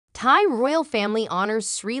Thai royal family honors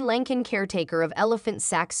Sri Lankan caretaker of elephant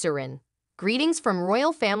Sak Surin. Greetings from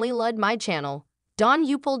royal family lud my channel. Don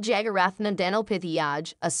Upul Jayarathna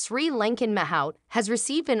Denelpitiyage, a Sri Lankan mahout, has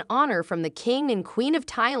received an honor from the King and Queen of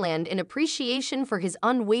Thailand in appreciation for his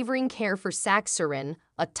unwavering care for Sak Surin,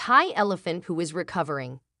 a Thai elephant who is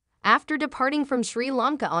recovering. After departing from Sri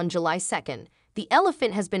Lanka on July 2nd, the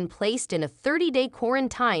elephant has been placed in a 30-day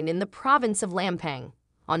quarantine in the province of Lampang.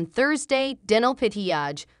 On Thursday,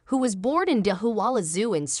 Denelpitiyage, who was born in Dehuwala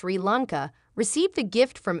Zoo in Sri Lanka, received the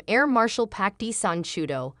gift from Air Marshal Pakdi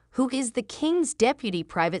Sanchudo, who is the King's Deputy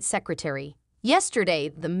Private Secretary. Yesterday,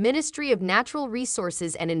 the Ministry of Natural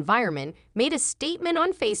Resources and Environment made a statement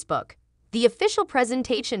on Facebook. The official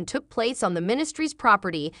presentation took place on the ministry's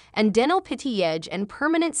property, and Denelpitiyage and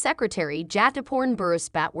Permanent Secretary Jatuporn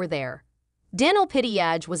Buruspat were there.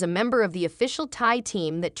 Denelpitiyage was a member of the official Thai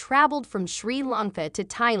team that traveled from Sri Lanka to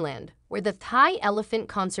Thailand, where the Thai Elephant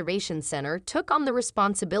Conservation Center took on the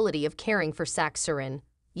responsibility of caring for Sak Surin.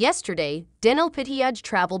 Yesterday, Denelpitiyage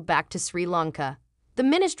traveled back to Sri Lanka. The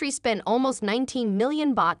ministry spent almost 19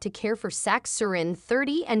 million baht to care for Sak Surin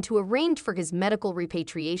 30 and to arrange for his medical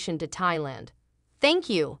repatriation to Thailand. Thank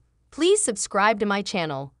you. Please subscribe to my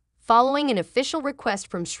channel. Following an official request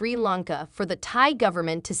from Sri Lanka for the Thai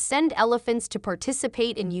government to send elephants to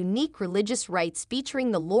participate in unique religious rites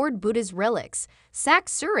featuring the Lord Buddha's relics, Sak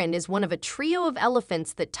Surin is one of a trio of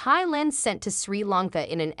elephants that Thailand sent to Sri Lanka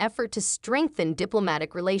in an effort to strengthen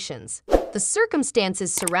diplomatic relations. The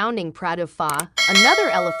circumstances surrounding Pratapha, another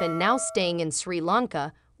elephant now staying in Sri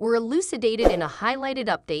Lanka, were elucidated in a highlighted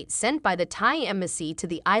update sent by the Thai embassy to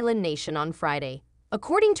the island nation on Friday.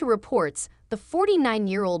 According to reports, the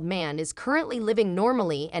 49-year-old man is currently living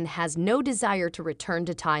normally and has no desire to return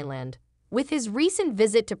to Thailand. With his recent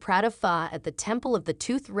visit to Pratapha at the Temple of the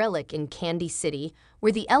Tooth Relic in Kandy City,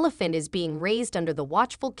 where the elephant is being raised under the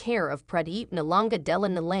watchful care of Pradeep Nalanga Della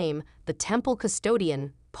Nalame, the temple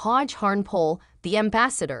custodian, Paj Harnpol, the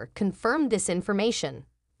ambassador, confirmed this information.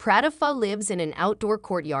 Pratapha lives in an outdoor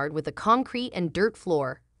courtyard with a concrete and dirt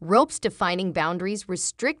floor. Ropes defining boundaries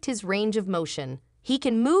restrict his range of motion. He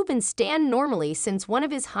can move and stand normally since one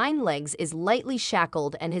of his hind legs is lightly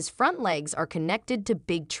shackled and his front legs are connected to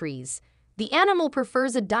big trees. The animal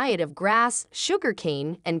prefers a diet of grass,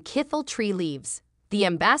 sugarcane, and kithal tree leaves. The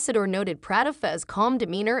ambassador noted Pratapha's calm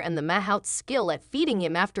demeanor and the mahout's skill at feeding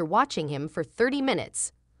him after watching him for 30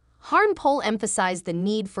 minutes. Harnpol emphasized the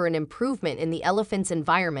need for an improvement in the elephant's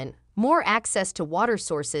environment, more access to water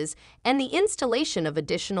sources, and the installation of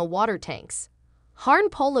additional water tanks.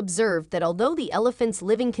 Harnpol observed that although the elephant's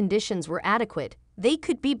living conditions were adequate, they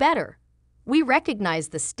could be better. We recognize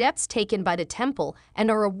the steps taken by the temple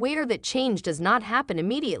and are aware that change does not happen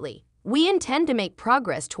immediately. We intend to make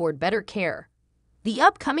progress toward better care. The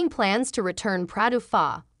upcoming plans to return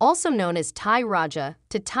Pratapha, also known as Thai Raja,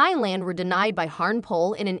 to Thailand were denied by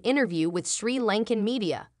Harnpol in an interview with Sri Lankan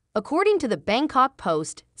media. According to the Bangkok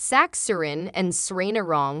Post, Sak Surin and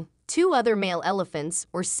Srinarong, two other male elephants,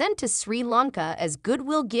 were sent to Sri Lanka as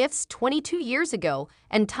goodwill gifts 22 years ago,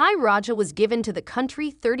 and Thai Raja was given to the country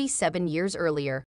 37 years earlier.